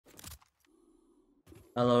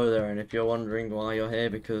Hello there, and if you're wondering why you're here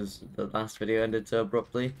because the last video ended so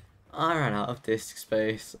abruptly, I ran out of disk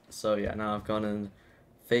space. So yeah, now I've gone and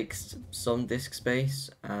fixed some disk space,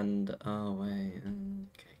 and oh wait,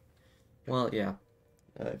 okay. Well, yeah,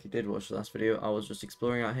 if you did watch the last video, I was just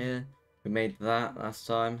exploring out here. We made that last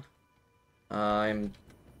time. I'm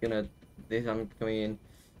gonna, I'm coming in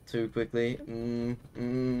too quickly.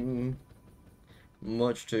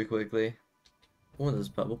 Much too quickly. Oh, there's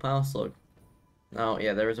a purple power slug. Now,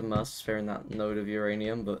 yeah, there is a Mercer in that node of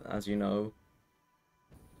uranium, but as you know,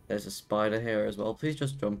 there's a spider here as well. Please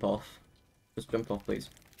just jump off. Just jump off, please.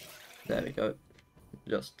 There we go.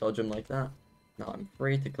 Just dodge him like that. Now I'm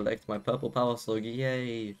free to collect my purple power slug.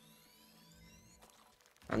 Yay!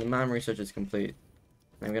 And the man research is complete.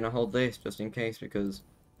 I'm gonna hold this just in case because...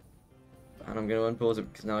 And I'm gonna unpause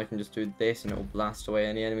it because now I can just do this and it'll blast away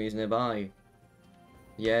any enemies nearby.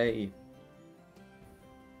 Yay!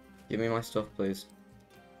 Give me my stuff, please.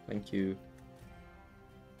 Thank you.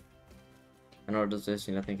 And what does this?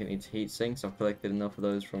 I think it needs heat sinks. I've collected enough of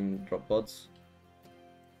those from drop pods.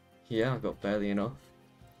 Yeah, I've got barely enough.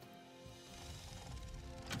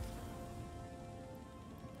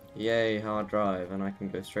 Yay, hard drive, and I can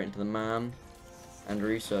go straight into the MAM and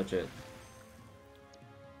research it.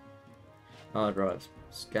 Hard drives,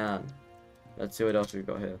 scan. Let's see what else we've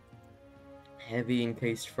got here. Heavy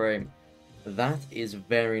encased frame. That is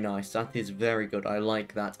very nice. That is very good. I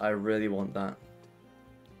like that. I really want that.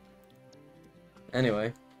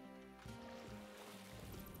 Anyway.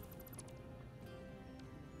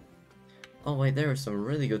 Oh wait, there is some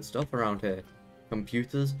really good stuff around here.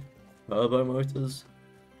 Computers, turbo motors.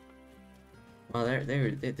 Wow,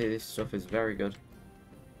 this stuff is very good.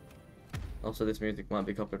 Also, this music might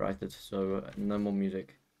be copyrighted, so no more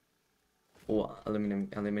music. Oh,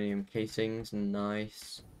 aluminium casings,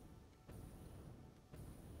 nice.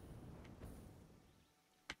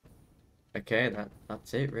 Okay,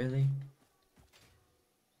 that's it really.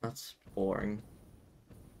 That's boring.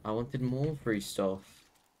 I wanted more free stuff.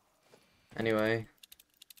 Anyway.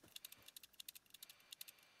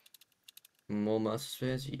 More Mercer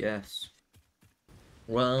spheres? Yes.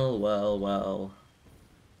 Well.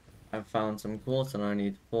 I've found some quartz and I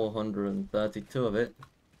need 432 of it.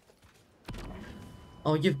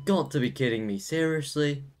 Oh, you've got to be kidding me.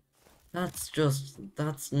 Seriously?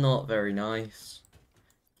 That's not very nice.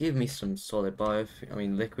 Give me some solid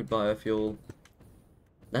liquid biofuel.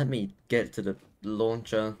 Let me get to the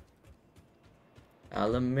launcher.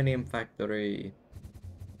 Aluminium Factory.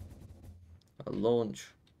 A launch.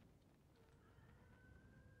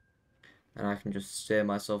 And I can just steer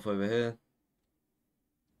myself over here.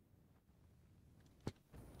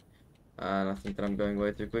 And I think that I'm going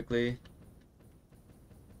way too quickly.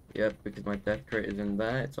 Yep, because my death crate is in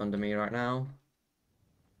there. It's under me right now.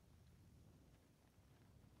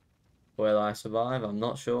 Will I survive? I'm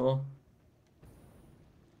not sure.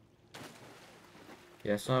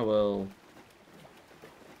 Yes, I will.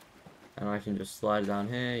 And I can just slide down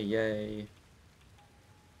here. Yay.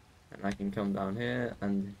 And I can come down here.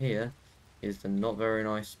 And here is the not very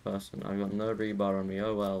nice person. I've got no rebar on me.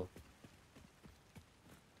 Oh well.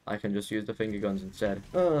 I can just use the finger guns instead.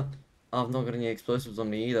 I've not got any explosives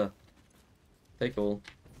on me either. Take all.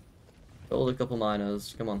 Hold a couple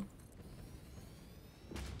miners. Come on.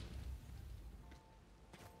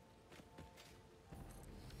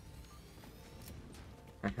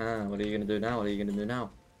 Aha, what are you gonna do now? What are you gonna do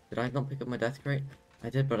now? Did I not pick up my death crate? I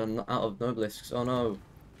did, but I'm not out of nobelisks. Oh no.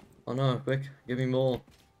 Oh no, quick. Give me more.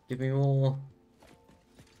 Give me more.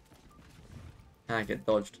 Ah, get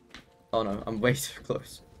dodged. Oh no, I'm way too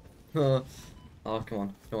close. Oh, come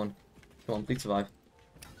on. Come on. Come on, please survive.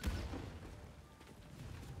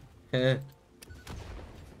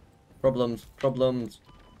 Problems.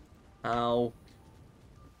 Ow.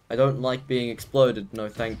 I don't like being exploded. No,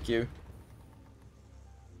 thank you.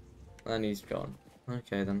 And he's gone.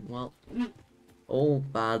 Okay then, well, all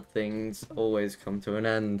bad things always come to an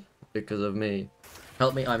end because of me.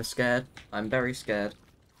 Help me, I'm scared. I'm very scared.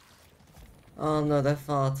 Oh no, they're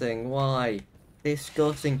farting. Why?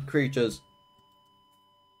 Disgusting creatures.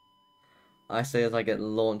 I say as I get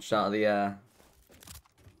launched out of the air.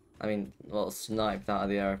 I mean, well, sniped out of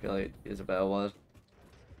the air, I feel like is a better word.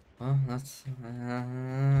 Well, that's...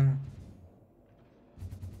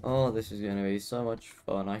 Oh, this is going to be so much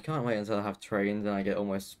fun. I can't wait until I have trains and I get all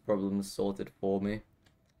my problems sorted for me.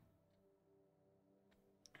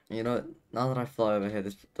 You know, now that I fly over here,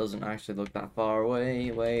 this doesn't actually look that far away.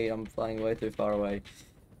 Wait, I'm flying way too far away.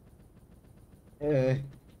 Oh,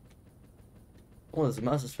 there's a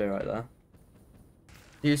Mercer sphere right there.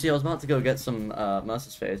 You see, I was about to go get some Mercer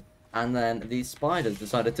spheres, And then these spiders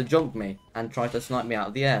decided to jump me and try to snipe me out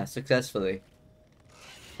of the air successfully.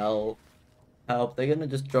 Help. Help. They're gonna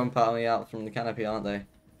just jump out of me out from the canopy, aren't they?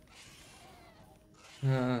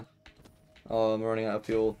 Oh, I'm running out of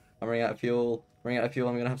fuel. I'm running out of fuel. I'm running out of fuel.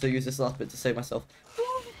 I'm gonna have to use this last bit to save myself. No.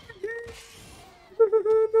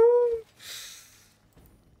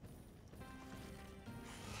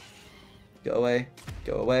 Go away.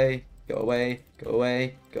 Go away. Go away. Go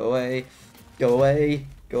away. Go away. Go away.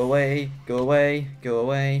 Go away. Go away. Go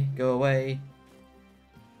away. Go away.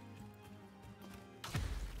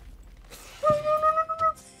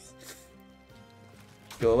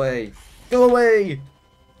 Go away. Go away.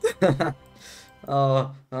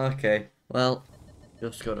 Oh, okay. Well,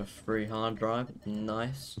 just got a free hard drive.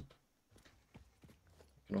 Nice. You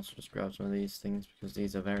can also just grab some of these things because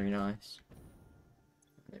these are very nice.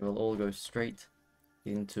 They will all go straight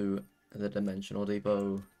into the dimensional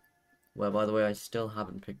depot. Where, by the way, I still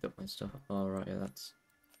haven't picked up my stuff. Oh, right, yeah,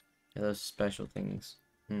 those special things.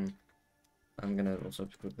 I'm gonna also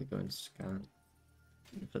quickly go and scan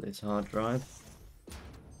for this hard drive.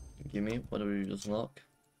 Gimme, what do we just lock?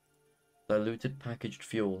 Diluted packaged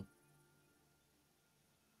fuel.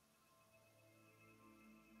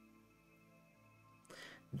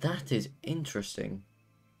 That is interesting.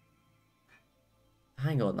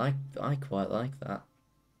 Hang on, I quite like that.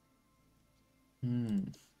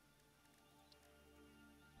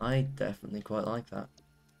 I definitely quite like that.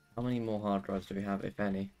 How many more hard drives do we have, if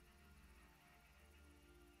any?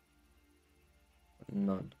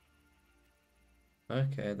 None.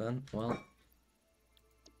 Okay then, well.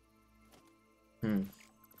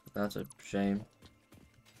 That's a shame.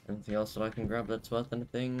 Anything else that I can grab that's worth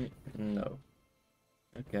anything? No.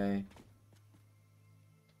 Okay.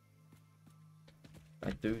 I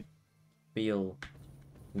do feel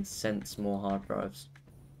and sense more hard drives.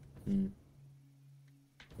 Wait,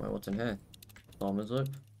 what's in here? Farmer's loop?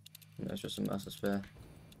 No, it's just a master sphere.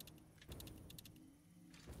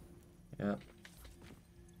 Yep.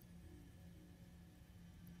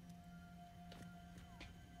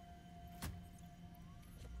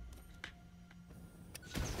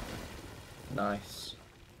 Nice.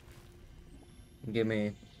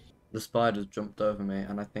 Gimme. The spiders jumped over me,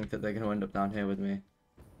 and I think that they're going to end up down here with me.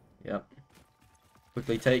 Yep.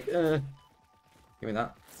 Quickly take. Give me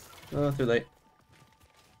that. Oh, too late.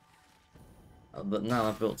 But now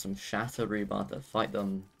I've built some shatter rebar to fight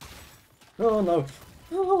them. Oh no!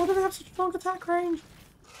 Oh, why do they have such long attack range?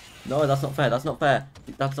 No, that's not fair. That's not fair.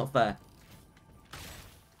 That's not fair.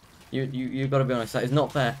 You gotta be honest. That is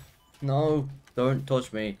not fair. No! Don't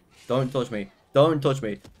touch me. Don't touch me. Don't touch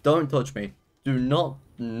me. Don't touch me. Do not.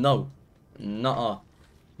 No. Nuh-uh.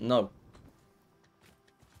 No.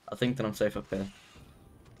 I think that I'm safe up here.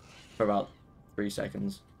 For about 3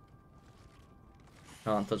 seconds.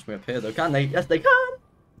 Can't touch me up here though, can they? Yes, they can!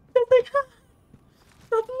 Yes, they can!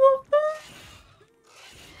 That's not fair!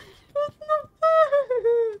 That's not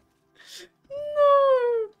fair!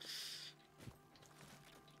 No!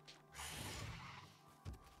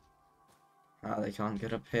 Ah, they can't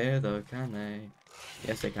get up here though, can they?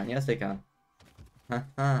 Yes, they can. Yes, they can.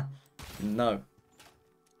 Haha. No.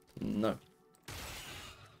 No.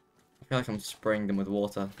 I feel like I'm spraying them with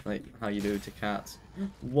water, like how you do to cats.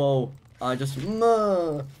 Whoa! I just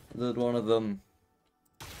murdered one of them.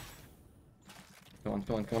 Come on,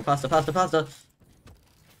 come on, come on, faster, faster, faster!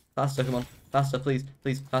 Faster, come on, faster, please,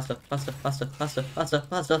 please, faster, faster, faster, faster, faster,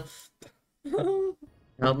 faster!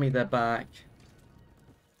 Help me, they're back.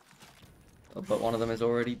 Oh, but one of them is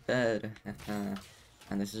already dead.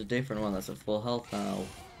 And this is a different one that's at full health now.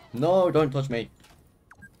 No, don't touch me!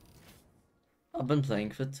 I've been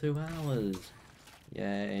playing for 2 hours.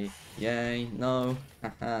 Yay, yay, no,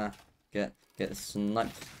 haha. Get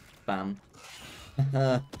sniped. Bam.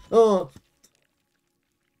 Oh!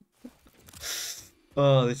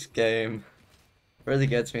 Oh, this game really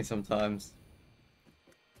gets me sometimes.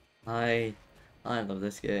 I love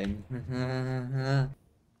this game. I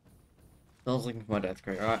was looking for my death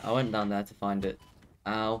crate, alright? I went down there to find it.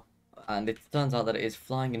 Ow. And it turns out that it is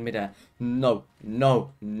flying in midair. No,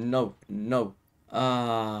 no, no, no.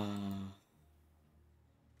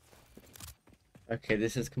 Okay,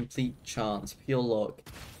 this is complete chance, pure luck.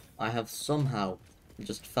 I have somehow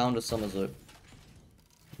just found a summer zoo.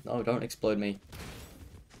 No, don't explode me.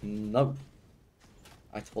 No.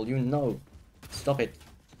 I told you no. Stop it.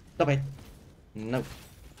 Stop it. No.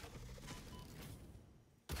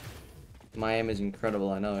 My aim is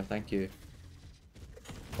incredible, I know, thank you.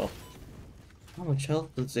 Well, how much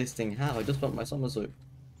health does this thing have? I just want my summer zoo.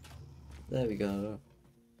 There we go.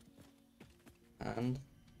 And...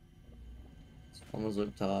 Summer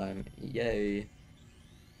zoo time. Yay.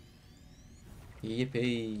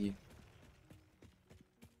 Yippee!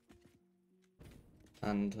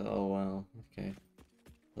 And, oh wow, okay.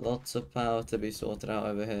 Lots of power to be sorted out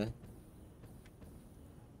over here.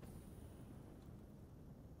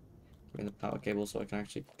 Give me the power cable so I can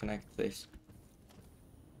actually connect this.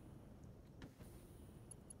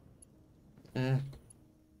 Eh.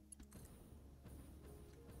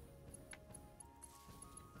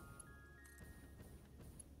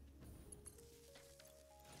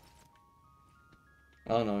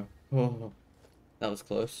 Oh no. Oh, that was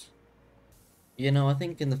close. You know, I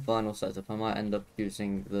think in the final setup I might end up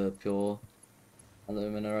using the pure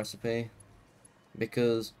alumina recipe,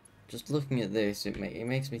 because just looking at this, it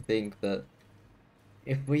makes me think that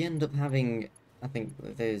if we end up having, I think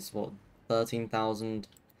there's what, 13,000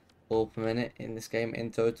 ore per minute in this game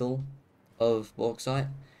in total of bauxite.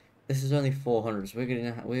 This is only 400, so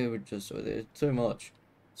we would just, it's too much.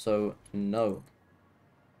 So no.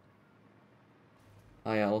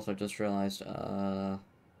 I also just realized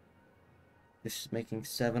this is making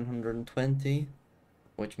 720,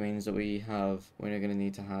 which means that we're going to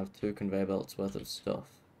need to have 2 conveyor belts worth of stuff.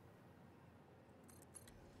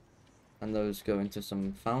 And those go into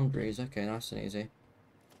some foundries. Okay, nice and easy.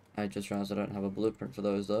 I just realized I don't have a blueprint for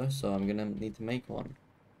those though, so I'm gonna need to make one.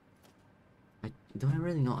 Do I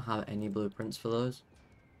really not have any blueprints for those?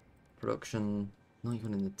 Production, not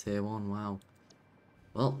even in the tier 1, wow.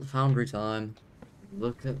 Well, foundry time.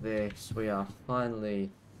 Look at this, we are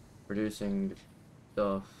finally producing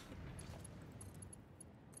stuff.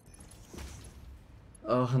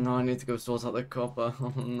 Oh no, I need to go sort out the copper.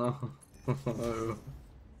 Oh no.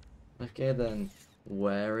 Okay then,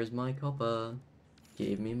 where is my copper?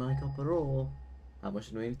 Give me my copper ore. How much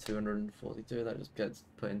do we need? 242. That just gets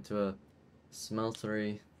put into a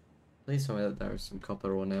smeltery. Please tell me that there is some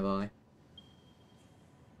copper ore nearby.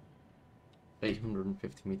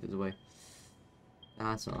 850 meters away.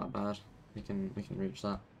 That's not that bad. We can reach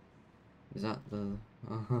that. Is that the?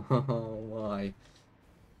 Oh, why?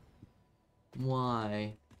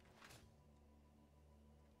 Why?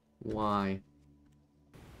 Why?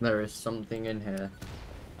 There is something in here,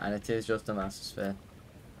 and it is just a mastosphere.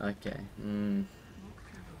 Okay.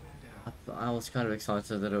 I was kind of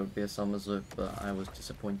excited that it would be a summer's look, but I was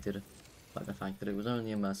disappointed by the fact that it was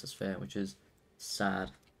only a mastosphere, which is sad.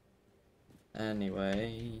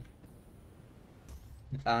 Anyway,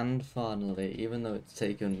 and finally, even though it's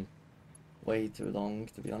taken way too long,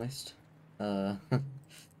 to be honest, hang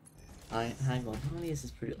on, how many is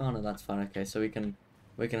this oh no, that's fine. Okay, so we can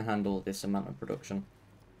handle this amount of production.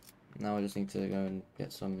 Now I just need to go and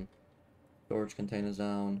get some storage containers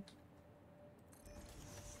down,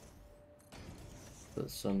 put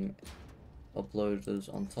some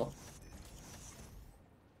uploaders on top,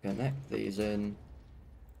 connect these in.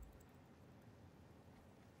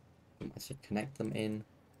 I said connect them in,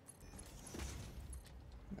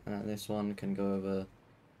 and this one can go over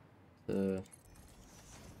to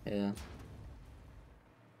here.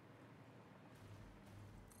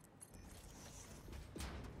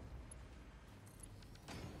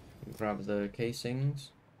 Grab the casings,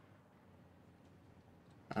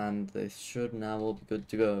 and this should now all be good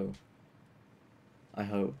to go. I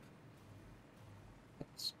hope.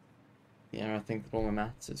 Yeah, I think that all my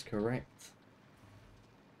maths is correct.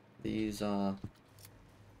 These are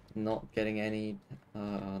not getting any.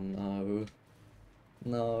 No.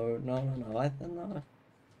 No, no.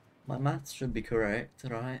 My maths should be correct,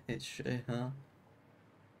 right? It should,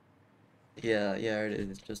 Yeah, it is.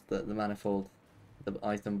 It's just that the manifold, the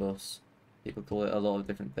item bus, people call it a lot of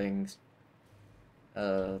different things,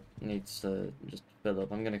 needs to just fill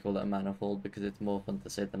up. I'm gonna call it a manifold because it's more fun to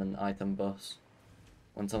say than an item bus.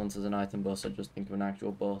 When someone says an item bus, I just think of an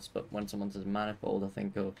actual bus, but when someone says manifold, I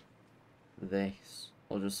think of this,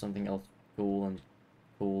 or just something else cool and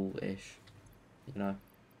cool-ish, you know.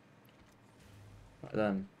 Right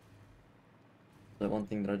then, the one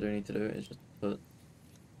thing that I do need to do is just put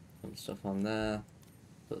some stuff on there,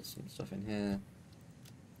 put some stuff in here,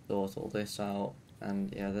 sort all this out,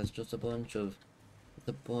 and yeah, there's just a bunch of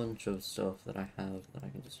stuff that I have that I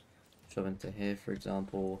can just shove into here. For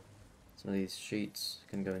example, some of these sheets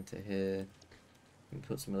can go into here. You can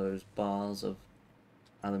put some of those bars of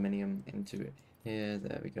aluminium into it here.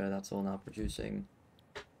 There we go, that's all now producing.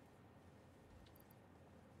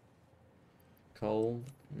 Coal,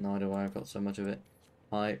 no idea why I've got so much of it.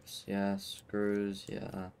 Pipes, yeah, screws,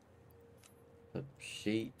 yeah. Put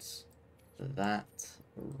sheets, that,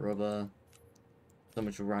 rubber. So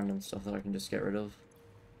much random stuff that I can just get rid of.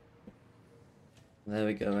 There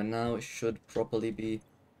we go, and now it should properly be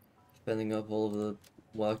filling up all of the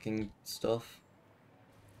working stuff.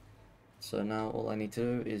 So now all I need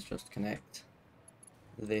to do is just connect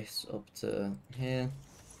this up to here,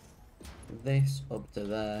 this up to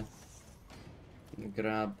there.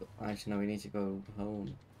 Grab. Actually, no, we need to go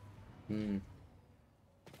home.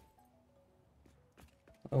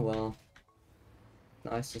 Oh well.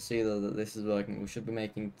 Nice to see though that this is working. We should be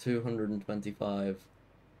making 225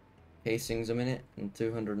 casings a minute and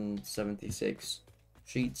 276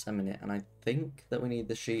 sheets a minute. And I think that we need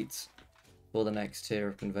the sheets for the next tier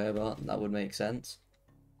of conveyor belt. That would make sense.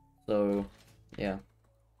 So, yeah.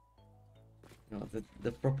 You know,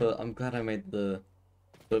 the proper. I'm glad I made the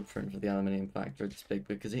footprint for the aluminium factory this big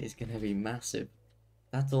because it is going to be massive.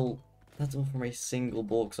 That's all. That's all from a single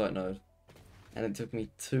bauxite node. And it took me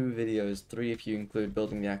 2 videos, 3 if you include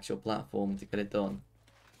building the actual platform to get it done.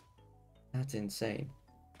 That's insane.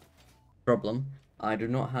 Problem, I do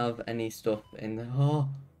not have any stuff in the... Oh!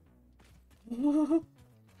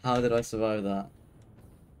 How did I survive that?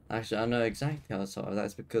 Actually, I know exactly how I survived that.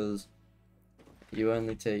 It's because you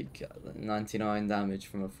only take 99 damage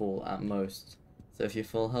from a fall at most. So if you're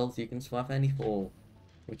full health, you can survive any fall,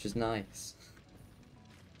 which is nice.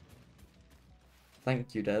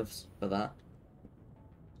 Thank you, devs, for that.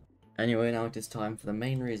 Anyway, now it is time for the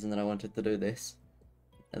main reason that I wanted to do this.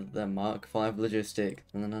 The Mark V logistic.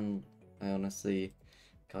 And then I honestly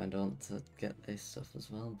kind of want to get this stuff as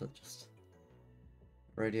well, but just...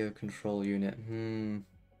 Radio control unit.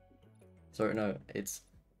 Sorry, no, it's...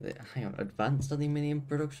 Hang on, advanced aluminium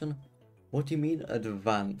production? What do you mean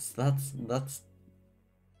advanced? That's...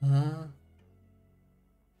 Huh?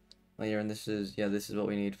 Oh yeah, and this is what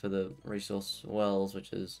we need for the resource wells,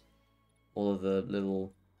 which is all of the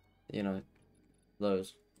little, you know,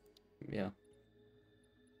 those. Yeah.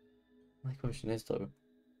 My question is though,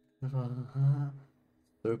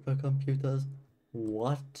 supercomputers?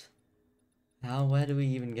 What? How? Where do we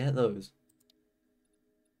even get those?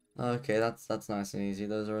 Okay, that's nice and easy.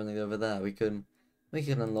 Those are only over there. We can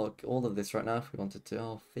unlock all of this right now if we wanted to.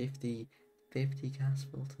 Oh, 50 gas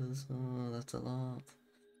filters. Oh, that's a lot.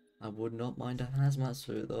 I would not mind a hazmat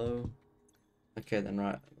suit though. Okay then,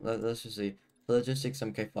 right. Let's just see. For logistics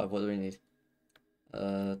MK5, what do we need?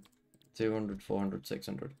 200, 400,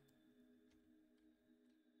 600.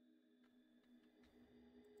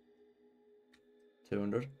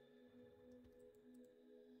 200.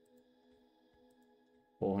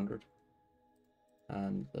 400.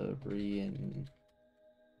 And the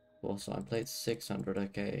reinforcement plates 600,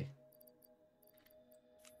 okay.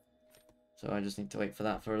 So I just need to wait for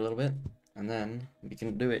that for a little bit, and then we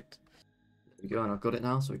can do it. There we go, and I've got it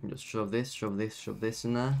now, so we can just shove this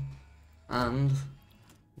in there, and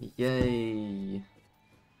yay!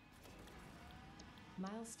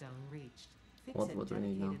 Milestone reached. What do we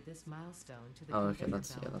need now? This milestone to the oh, okay,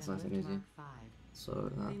 that's nice and easy. So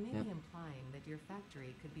they may be implying that your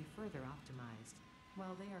factory could be further optimized.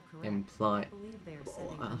 While they are correct, Imply. I believe they are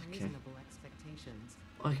setting unreasonable expectations.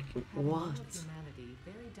 What? Humanity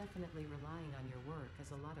very definitely relying on your work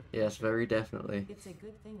as a lot of yes, very definitely. It's a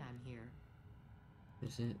good thing I'm here.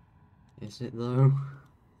 Is it? Is it though?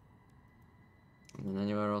 And then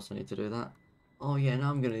anywhere else I need to do that? Oh yeah,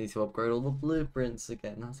 now I'm gonna need to upgrade all the blueprints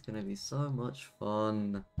again. That's gonna be so much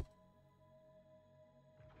fun.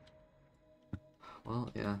 Well,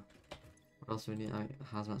 yeah. What else do we need?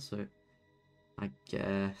 Hazmat suit. I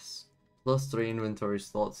guess. Plus 3 inventory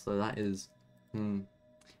slots, so that is... And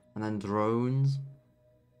then drones.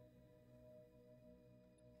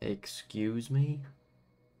 Excuse me?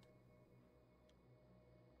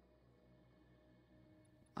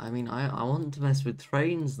 I mean, I want to mess with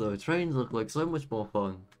trains, though. Trains look like so much more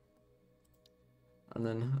fun. And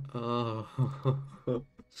then... Oh...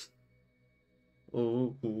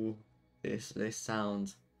 oh... This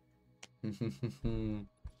sounds...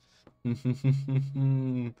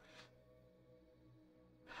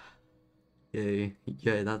 Yay,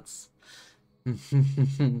 yeah, that's...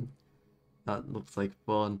 that looks like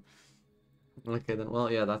fun. Okay then,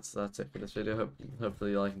 well, yeah, that's it for this video.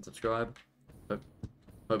 Hopefully you like and subscribe.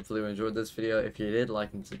 Hopefully you enjoyed this video. If you did,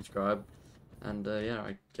 like and subscribe. And yeah,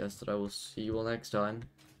 I guess that I will see you all next time.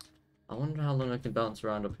 I wonder how long I can bounce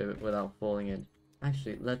around up here without falling in.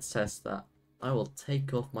 Actually, let's test that. I will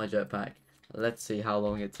take off my jetpack. Let's see how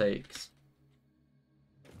long it takes.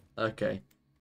 Okay.